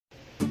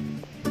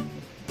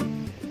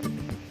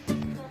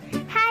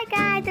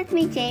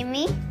It's me,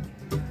 Jamie,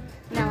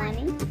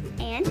 Melanie,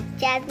 and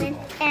Jasmine.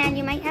 And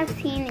you might have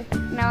seen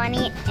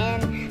Melanie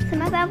in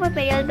some of our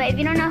videos, but if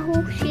you don't know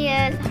who she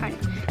is,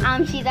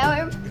 she's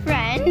our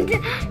friend.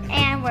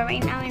 And we're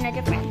right now in a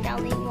different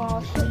deli.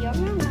 We'll show you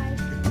around, guys.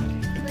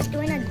 We're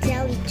doing a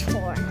deli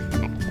tour.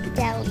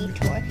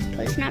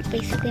 So it's not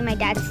basically my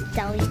dad's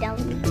deli,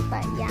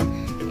 but yeah.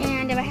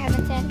 And if I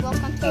haven't said,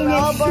 welcome to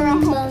Raul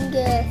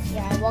Barajona's.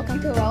 Yeah,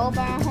 welcome to Raul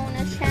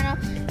Barajona's channel.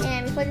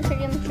 And before this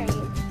video, make sure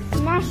you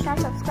smash that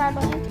subscribe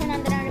button, turn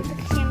on the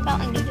notification bell,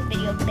 and give the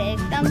video a big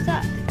thumbs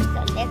up.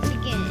 So let's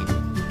begin.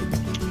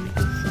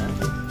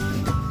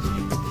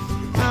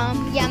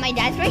 Yeah, my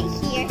dad's right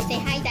here. Say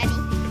hi, Daddy.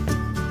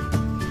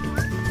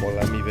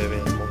 Hola, mi bebé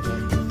hermosa.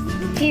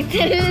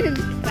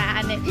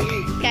 Bad.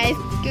 Guys,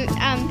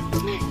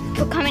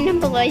 comment down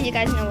below if you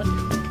guys know what.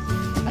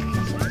 Okay,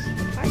 so this is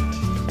the part.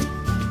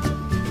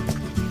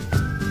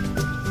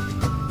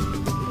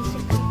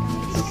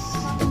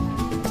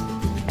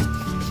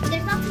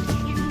 There's lots of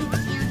candy and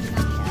lots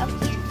of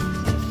candy.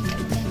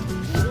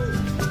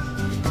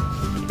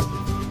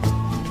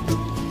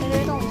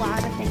 There's a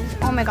lot of things.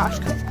 Oh my gosh,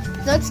 guys.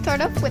 Let's start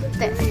off with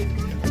this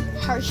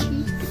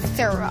Hershey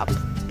syrup.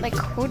 Like,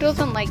 who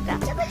doesn't like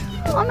that?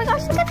 Oh my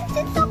gosh, look at this.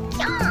 It's so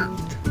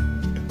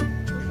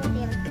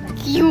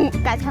cute.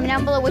 Guys, comment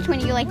down below which one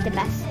you like the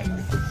best.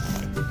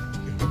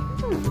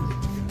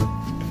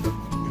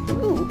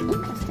 Ooh,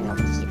 interesting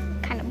over here.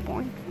 Kind of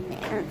boring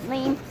and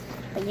lame,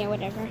 but yeah,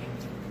 whatever.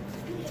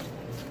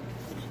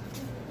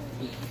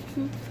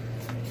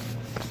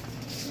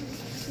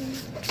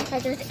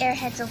 Guys, there's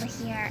Airheads over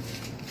here.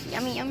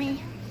 Yummy,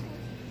 yummy.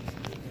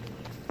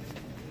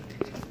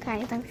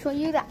 Guys, I'm showing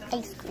you the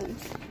ice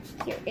creams.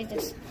 Here is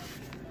this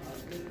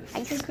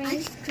ice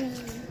cream.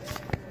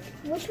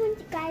 Which one,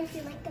 guys, do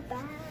you like the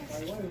best?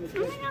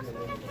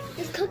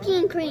 It's cookie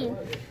and cream.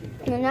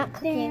 No, not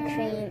cookie and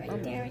cream.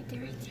 Right there.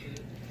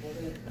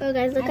 Oh,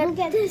 guys, look at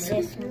this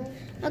one.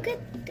 Look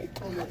at this.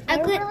 I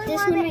got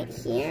this one right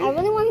here. I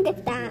really want to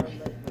get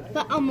that.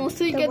 But I'll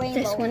mostly get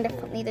this one,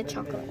 definitely the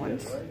chocolate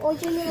ones. Oh,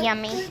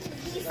 yummy.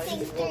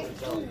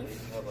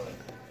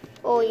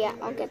 Oh, yeah,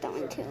 I'll get that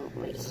one too,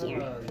 right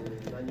here.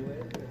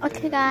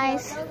 Okay,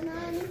 guys.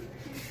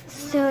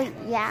 So,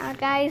 yeah,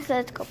 guys,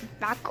 let's go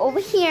back over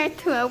here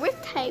to our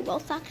table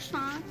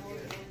section.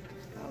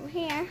 Over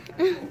here.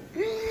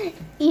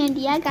 And,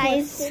 yeah,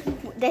 guys,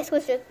 this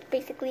was just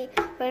basically,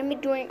 we're going to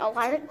be doing a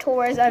lot of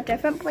tours of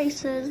different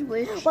places.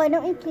 Why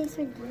don't we play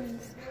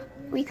sardines?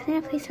 We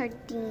couldn't play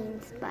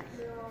sardines, but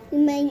we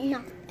might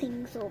knock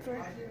things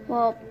over.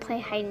 We'll play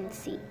hide and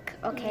seek.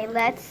 Okay,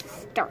 let's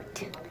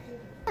start.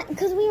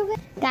 Because we were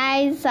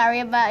guys, sorry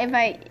about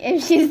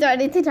if she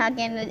started to talk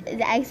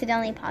and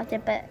accidentally paused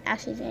it, but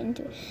actually didn't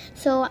do it.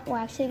 So we're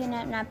actually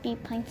gonna not be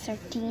playing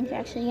sardines. We're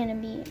actually gonna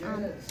be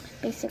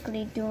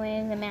basically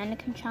doing the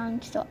mannequin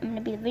challenge. So I'm gonna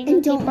be the video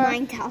keeper. Don't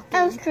mind talking.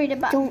 I was created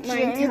by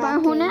Jamie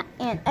Barahona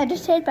and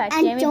edited by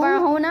Jamie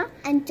Barahona.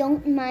 And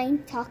don't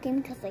mind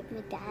talking because like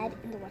my dad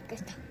and the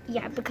workers talk.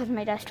 Yeah, because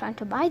my dad's trying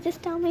to buy this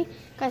down.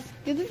 Guys,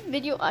 give this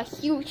video a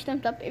huge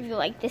thumbs up if you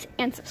like this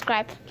and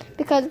subscribe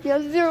because we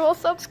have 0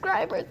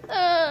 subscribers.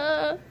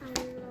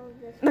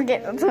 Okay,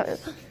 that's it.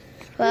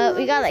 But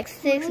we got like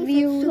 6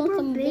 views on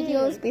some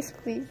videos,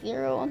 basically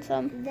 0 on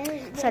some.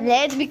 So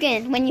let's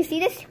begin. When you see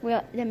this,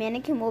 the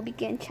mannequin will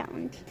begin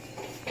challenge.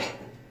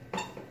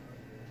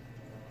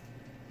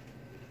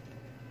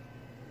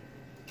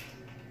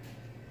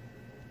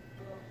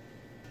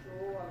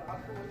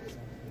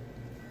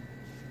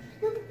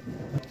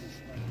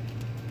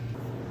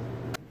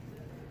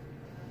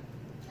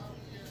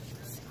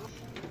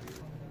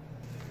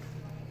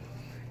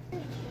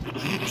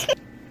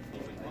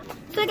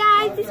 So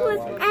guys, this was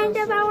the end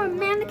of our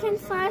mannequin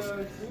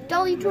 /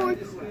 deli tour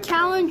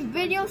challenge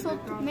video. So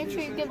make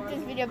sure you give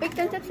this video a big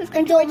thumbs up,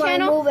 subscribe to my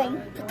channel.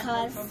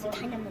 Because it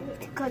kind of moved.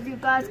 Because you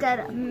guys got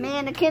a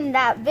mannequin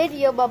that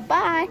video. Bye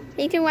bye.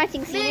 Thanks for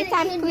watching. See you next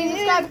time. Please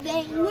subscribe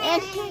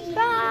and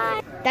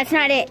bye. That's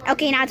not it.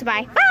 Okay, now it's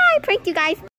bye. Bye. Prank you guys.